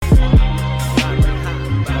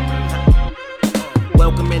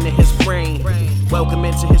brain. Welcome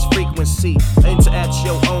into his frequency. Enter at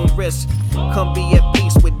your own risk. Come be at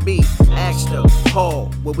peace with me. Ask the Paul,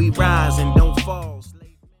 where we rise and don't fall.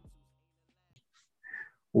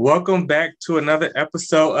 Welcome back to another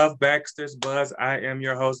episode of Baxter's Buzz. I am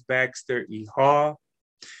your host, Baxter E. Hall.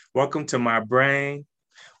 Welcome to my brain.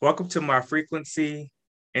 Welcome to my frequency.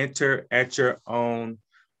 Enter at your own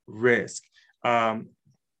risk.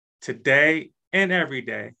 Today and every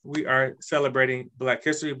day, we are celebrating Black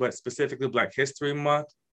History, but specifically Black History Month.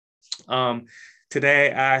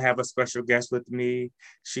 Today, I have a special guest with me.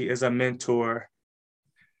 She is a mentor,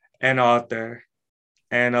 an author,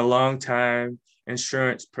 and a longtime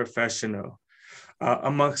insurance professional,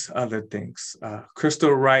 amongst other things.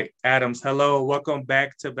 Crystal Wright Adams, hello, welcome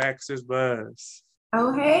back to Baxter's Buzz.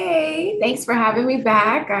 Oh, hey, thanks for having me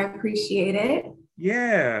back. I appreciate it.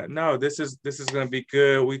 Yeah, no, this is going to be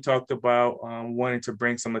good. We talked about wanting to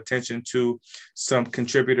bring some attention to some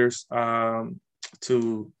contributors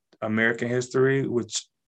to American history, which,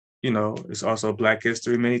 you know, is also Black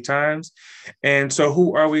history many times. And so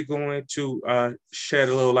who are we going to shed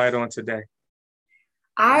a little light on today?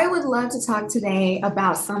 I would love to talk today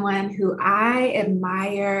about someone who I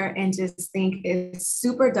admire and just think is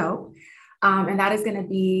super dope. And that is going to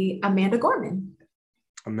be Amanda Gorman.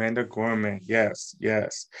 Amanda Gorman, yes.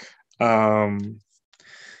 Tell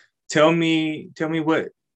me what,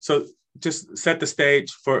 so just set the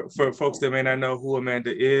stage for folks that may not know who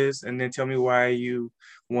Amanda is, and then tell me why you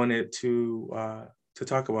wanted to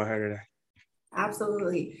talk about her today.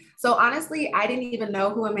 Absolutely. So honestly, I didn't even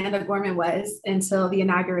know who Amanda Gorman was until the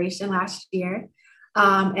inauguration last year.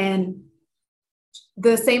 And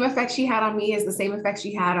the same effect she had on me is the same effect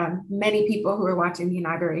she had on many people who were watching the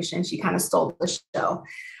inauguration. She kind of stole the show.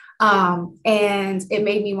 And it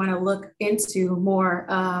made me want to look into more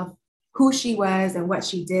of who she was and what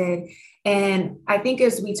she did. And I think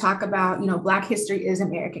as we talk about, you know, Black history is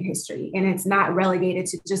American history, and it's not relegated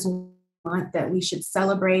to just one month that we should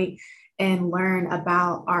celebrate and learn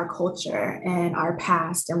about our culture and our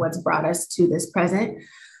past and what's brought us to this present.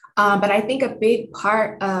 But I think a big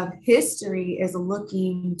part of history is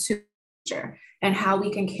looking to the future and how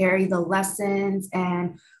we can carry the lessons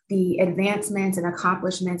and the advancements and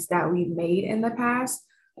accomplishments that we've made in the past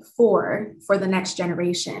for the next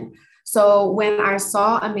generation. So when I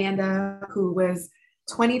saw Amanda, who was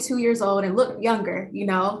 22 years old and looked younger, you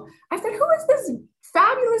know, I said, who is this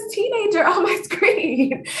fabulous teenager on my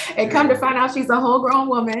screen? And come to find out she's a whole grown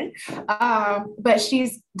woman. But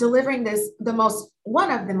she's delivering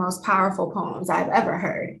one of the most powerful poems I've ever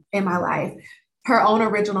heard in my life, her own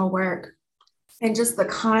original work, and just the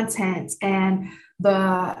content and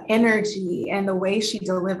the energy and the way she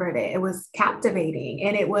delivered it. It was captivating.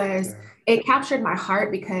 And it captured my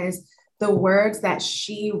heart because the words that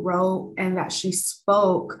she wrote and that she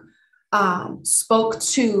spoke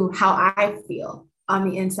to how I feel on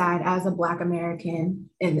the inside as a Black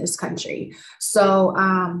American in this country. So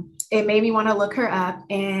it made me want to look her up.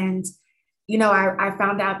 And, you know, I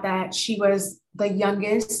found out that she was the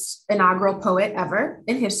youngest inaugural poet ever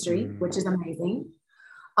in history, which is amazing.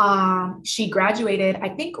 She graduated, I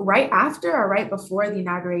think, right after or right before the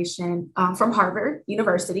inauguration from Harvard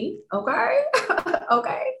University. Okay.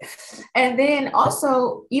 Okay. And then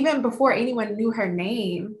also, even before anyone knew her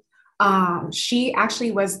name, she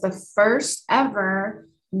actually was the first ever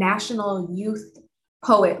National Youth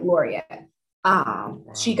Poet Laureate. Wow.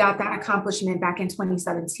 She got that accomplishment back in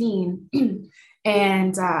 2017.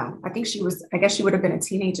 And I guess she would have been a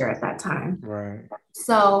teenager at that time. Right.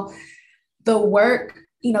 So the work,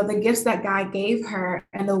 you know, the gifts that God gave her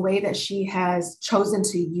and the way that she has chosen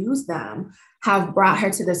to use them have brought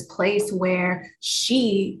her to this place where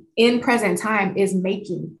she, in present time, is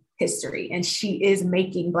making history, and she is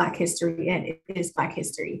making Black history, and it is Black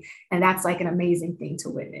history. And that's like an amazing thing to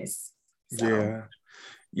witness. So.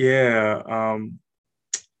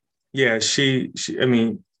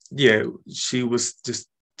 She was just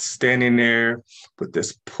standing there with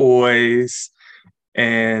this poise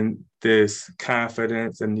and this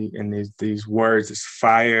confidence and these words, this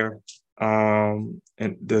fire, and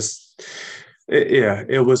this,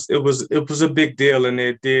 it was a big deal, and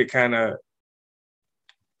it did kind of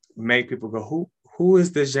make people go, who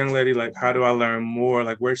is this young lady? Like, how do I learn more?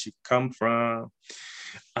 Like, where'd she come from?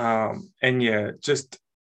 And yeah, just,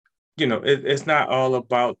 you know, it's not all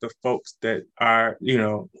about the folks that are, you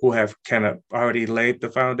know, who have kind of already laid the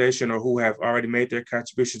foundation or who have already made their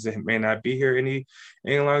contributions and may not be here any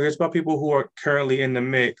longer. It's about people who are currently in the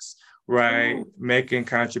mix, right? Making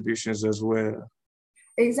contributions as well.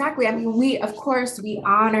 Exactly. I mean, we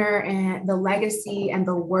honor and the legacy and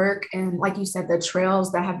the work and, like you said, the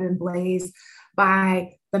trails that have been blazed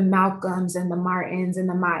by the Malcolms and the Martins and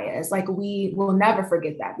the Mayas. Like, we will never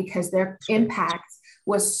forget that because their impact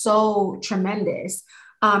was so tremendous.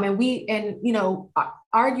 Arguably,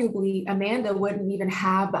 Amanda wouldn't even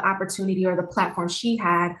have the opportunity or the platform she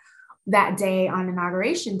had that day on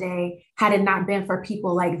Inauguration Day had it not been for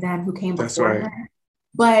people like them who came before her.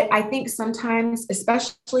 But I think sometimes,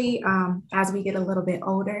 especially as we get a little bit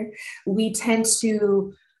older, we tend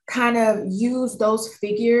to kind of use those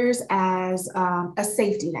figures as a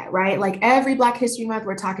safety net, right? Like every Black History Month,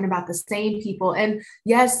 we're talking about the same people. And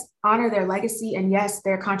yes, honor their legacy. And yes,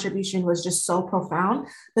 their contribution was just so profound.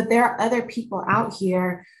 But there are other people out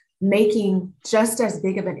here making just as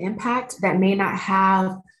big of an impact that may not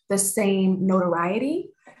have the same notoriety.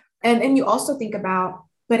 And then you also think about,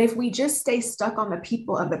 but if we just stay stuck on the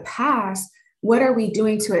people of the past, what are we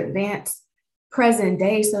doing to advance present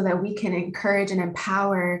day so that we can encourage and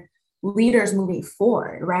empower leaders moving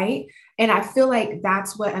forward, right? And I feel like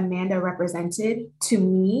that's what Amanda represented to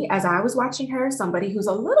me as I was watching her, somebody who's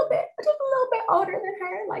just a little bit older than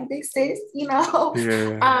her, like big sis, you know?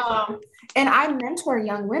 Yeah. And I mentor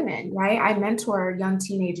young women, right? I mentor young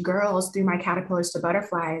teenage girls through my Caterpillars to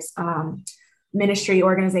Butterflies ministry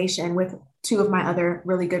organization with two of my other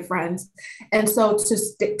really good friends. And so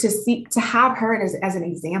to have her as an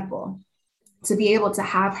example, to be able to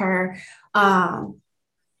have her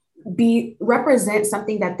represent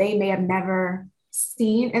something that they may have never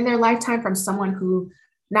seen in their lifetime from someone who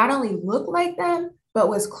not only looked like them, but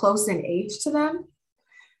was close in age to them.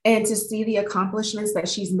 And to see the accomplishments that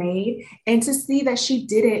she's made and to see that she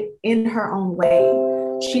did it in her own way.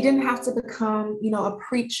 She didn't have to become, a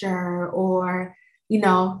preacher or,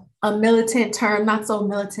 a militant term, not so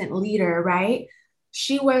militant leader, right?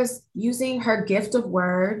 She was using her gift of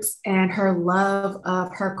words and her love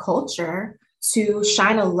of her culture to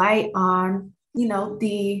shine a light on,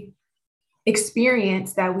 the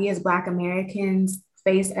experience that we as Black Americans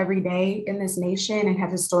face every day in this nation and have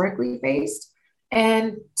historically faced.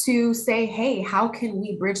 And to say, hey, how can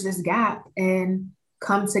we bridge this gap and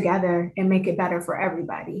come together and make it better for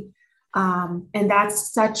everybody? And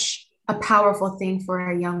that's such a powerful thing for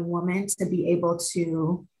a young woman to be able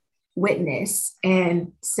to witness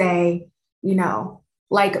and say,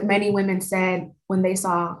 like many women said when they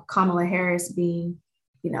saw Kamala Harris being,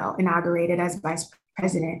 inaugurated as vice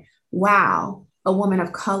president, wow, a woman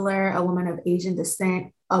of color, a woman of Asian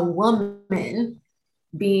descent, a woman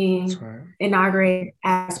being inaugurated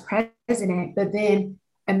as president. But then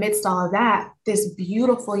amidst all of that, this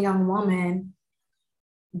beautiful young woman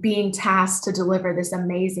being tasked to deliver this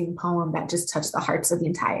amazing poem that just touched the hearts of the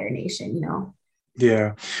entire nation,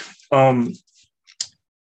 Yeah.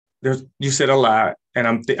 You said a lot, and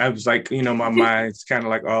I was like, my mind's kind of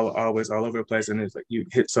like always all over the place, and it's like you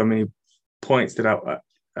hit so many points that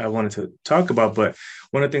I wanted to talk about. But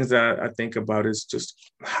one of the things that I think about is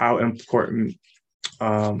just how important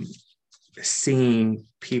seeing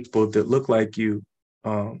people that look like you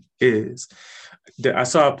is. I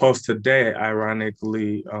saw a post today,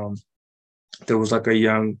 ironically, there was like a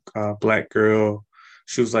young Black girl.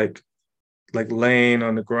 She was like laying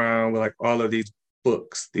on the ground with like all of these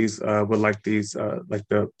books, these with like these like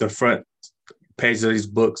the front page of these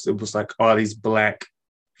books, it was like all these Black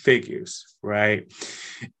figures, right?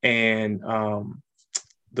 And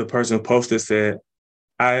the person who posted said,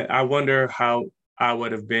 I wonder how I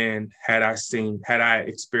would have been had I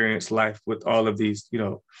experienced life with all of these,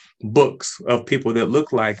 books of people that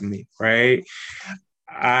look like me, right?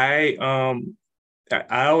 I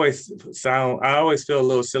always feel a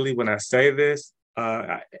little silly when I say this.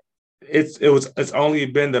 It's only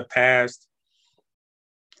been the past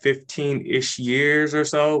 15-ish years or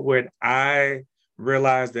so when I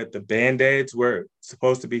realized that the Band-Aids were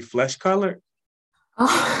supposed to be flesh colored.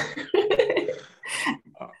 Oh.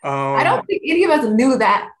 I don't think any of us knew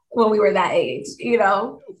that when we were that age,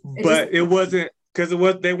 But it wasn't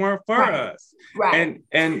because they weren't for us. Right.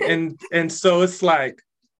 And so it's like,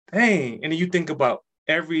 dang. And you think about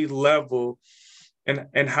every level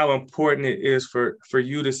and how important it is for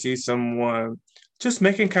you to see someone just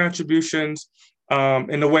making contributions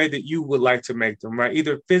in the way that you would like to make them, right?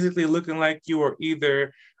 Either physically looking like you or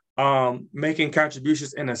either making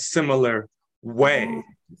contributions in a similar way,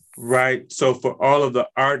 right? So for all of the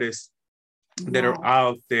artists that are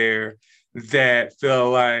out there that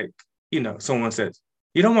feel like, someone says,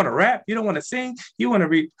 you don't want to rap, you don't want to sing, you want to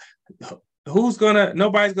read, nobody's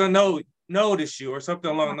gonna notice you or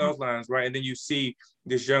something along those lines, right? And then you see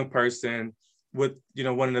this young person with,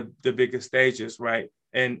 one of the biggest stages, right?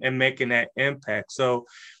 And making that impact. So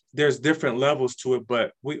there's different levels to it,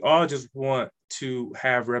 but we all just want to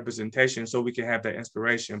have representation so we can have that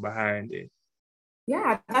inspiration behind it.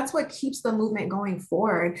 Yeah, that's what keeps the movement going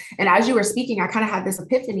forward. And as you were speaking, I kind of had this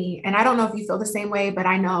epiphany. And I don't know if you feel the same way, but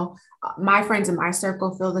I know my friends in my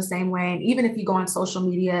circle feel the same way. And even if you go on social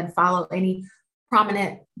media and follow any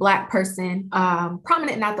prominent Black person,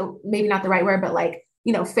 prominent, not the, maybe not the right word, but like,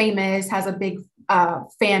 you know, famous, has a big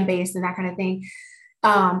fan base and that kind of thing.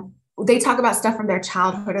 They talk about stuff from their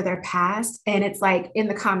childhood or their past. And it's like in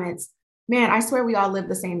the comments, man, I swear we all live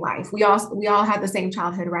the same life. We all had the same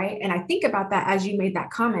childhood, right? And I think about that as you made that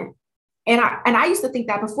comment. And I used to think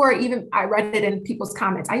that before even I read it in people's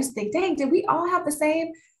comments. I used to think, dang, did we all have the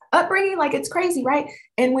same upbringing? Like it's crazy, right?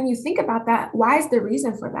 And when you think about that, why is the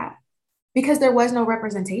reason for that? Because there was no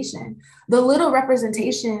representation. The little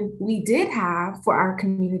representation we did have for our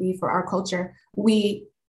community, for our culture, we,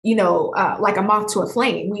 like a moth to a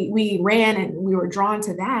flame, we ran and we were drawn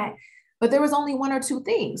to that. But there was only one or two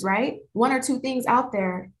things, right? One or two things out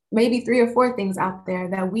there, maybe three or four things out there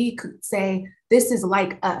that we could say, this is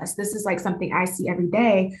like us. This is like something I see every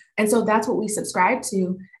day. And so that's what we subscribe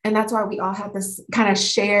to. And that's why we all have this kind of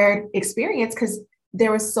shared experience because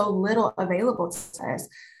there was so little available to us.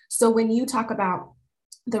 So when you talk about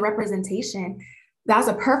the representation, that's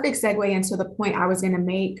a perfect segue into the point I was going to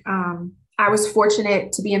make. I was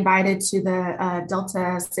fortunate to be invited to the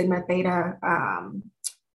Delta Sigma Theta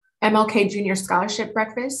MLK Junior Scholarship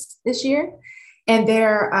Breakfast this year. And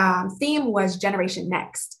their theme was Generation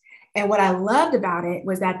Next. And what I loved about it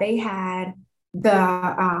was that they had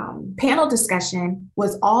the panel discussion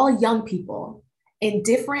was all young people in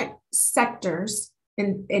different sectors,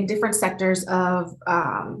 in different sectors of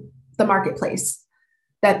the marketplace,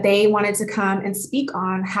 that they wanted to come and speak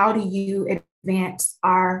on how do you advance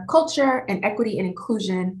our culture and equity and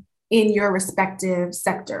inclusion in your respective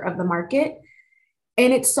sector of the market.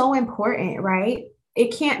 And it's so important, right?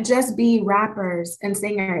 It can't just be rappers and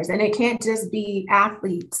singers, and it can't just be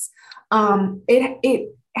athletes.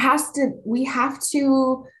 We have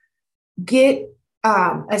to get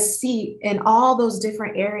a seat in all those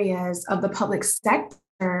different areas of the public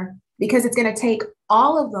sector, because it's going to take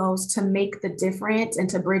all of those to make the difference and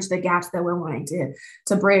to bridge the gaps that we're wanting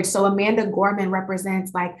to bridge. So Amanda Gorman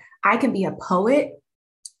represents, like, I can be a poet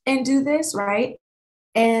and do this, right?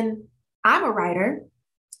 And I'm a writer,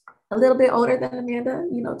 a little bit older than Amanda,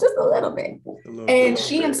 just a little bit. And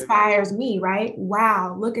she inspires me, right?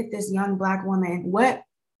 Wow, look at this young Black woman. What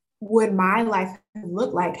would my life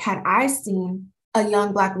look like had I seen a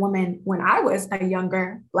young Black woman when I was a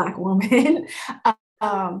younger Black woman?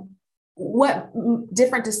 What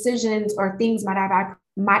different decisions or things might I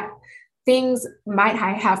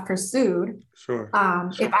have pursued? Sure.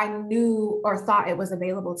 If I knew or thought it was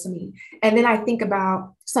available to me. And then I think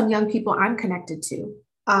about some young people I'm connected to.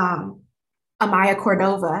 Amaya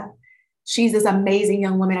Cordova, she's this amazing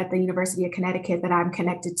young woman at the University of Connecticut that I'm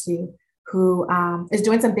connected to, who is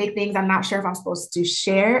doing some big things. I'm not sure if I'm supposed to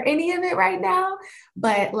share any of it right now,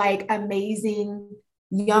 but like amazing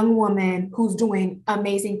young woman who's doing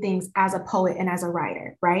amazing things as a poet and as a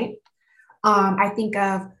writer, right? I think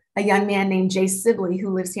of a young man named Jay Sibley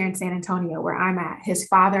who lives here in San Antonio, where I'm at. His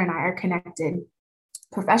father and I are connected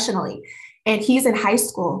professionally, and he's in high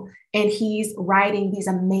school and he's writing these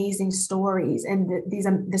amazing stories and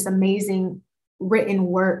this amazing written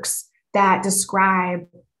works that describe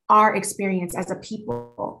our experience as a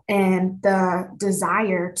people and the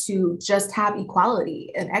desire to just have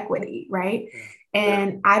equality and equity, right?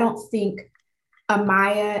 And I don't think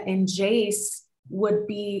Amaya and Jace would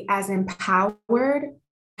be as empowered,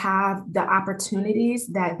 have the opportunities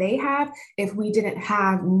that they have, if we didn't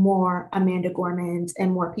have more Amanda Gormans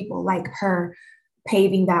and more people like her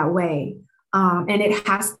paving that way. And it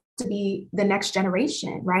has to be the next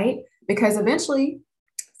generation, right? Because eventually,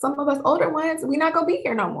 some of us older ones, we're not gonna be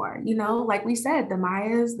here no more. Like we said, the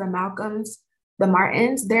Mayas, the Malcolms, the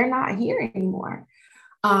Martins, they're not here anymore.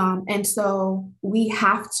 And so we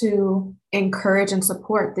have to encourage and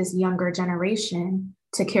support this younger generation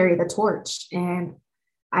to carry the torch. And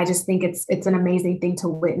I just think it's an amazing thing to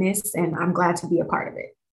witness, and I'm glad to be a part of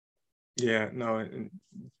it. Yeah, no,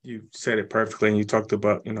 you said it perfectly. And you talked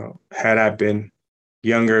about, had I been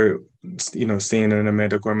younger, seeing an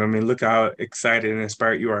Amanda Gorman, I mean, look how excited and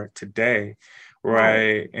inspired you are today,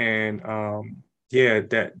 right? And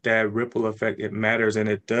that ripple effect, it matters, and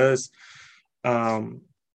it does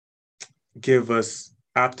give us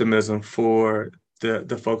optimism for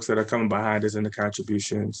the folks that are coming behind us and the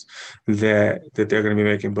contributions that they're going to be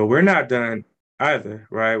making. But we're not done either,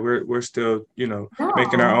 right? We're still,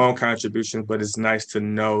 making our own contributions, but it's nice to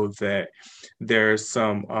know that there's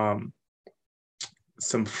some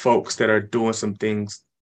folks that are doing some things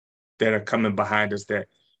that are coming behind us that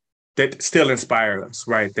that still inspire us,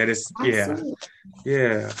 right? That is, Absolutely.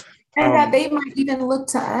 yeah. And that they might even look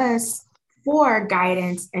to us for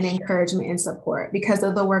guidance and encouragement and support because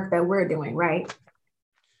of the work that we're doing, right?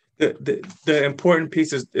 The important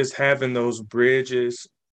piece is having those bridges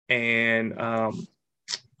and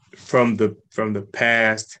from the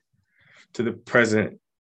past to the present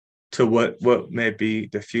to what may be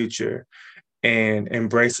the future, and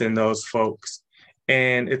embracing those folks.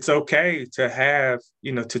 And it's okay to have,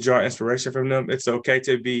 to draw inspiration from them. It's okay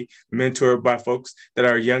to be mentored by folks that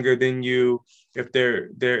are younger than you if they're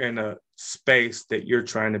in a space that you're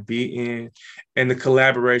trying to be in. And the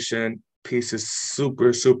collaboration piece is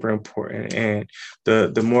super, super important. And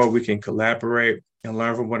the more we can collaborate and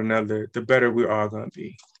learn from one another, the better we're all going to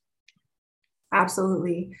be.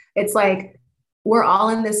 Absolutely. It's like we're all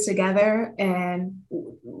in this together, and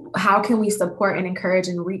how can we support and encourage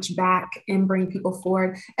and reach back and bring people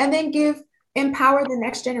forward, and then empower the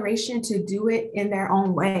next generation to do it in their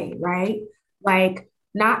own way, right? Like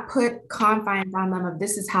not put confines on them of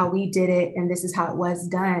this is how we did it and this is how it was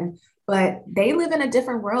done, but they live in a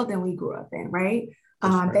different world than we grew up in, right?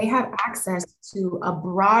 Right. They have access to a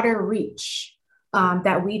broader reach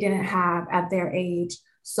that we didn't have at their age.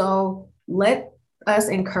 So let us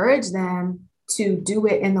encourage them to do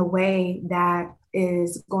it in the way that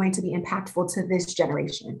is going to be impactful to this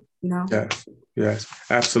generation, Yes,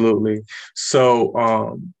 absolutely.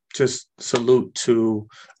 So just salute to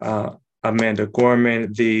Amanda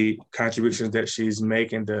Gorman, the contributions that she's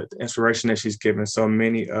making, the inspiration that she's given so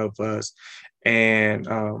many of us. And,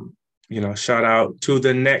 shout out to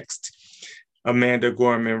the next Amanda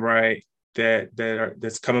Gorman, right?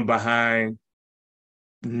 That's coming behind,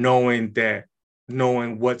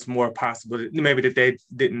 knowing what's more possible, maybe that they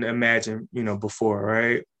didn't imagine, before,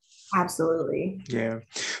 right? Absolutely. Yeah.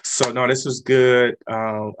 So no, this was good.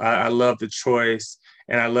 I love the choice,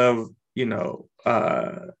 and I love,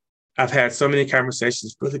 I've had so many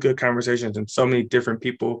conversations, really good conversations, and so many different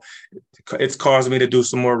people. It's caused me to do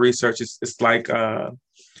some more research. It's like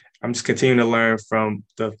I'm just continuing to learn from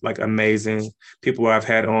the amazing people I've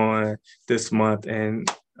had on this month, and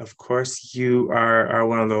of course, you are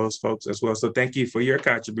one of those folks as well. So thank you for your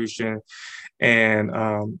contribution, and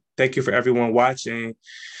thank you for everyone watching.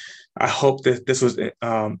 I hope that this was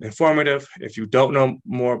informative. If you don't know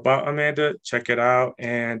more about Amanda, check it out.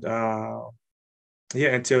 And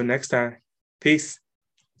until next time, peace.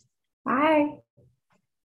 Bye.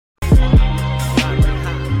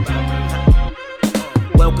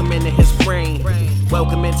 Welcome into his brain.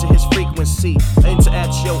 Welcome into his frequency. Enter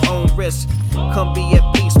at your own risk. Come be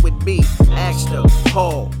at peace with me. Ask the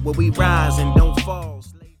Paul, where we rise and don't fall.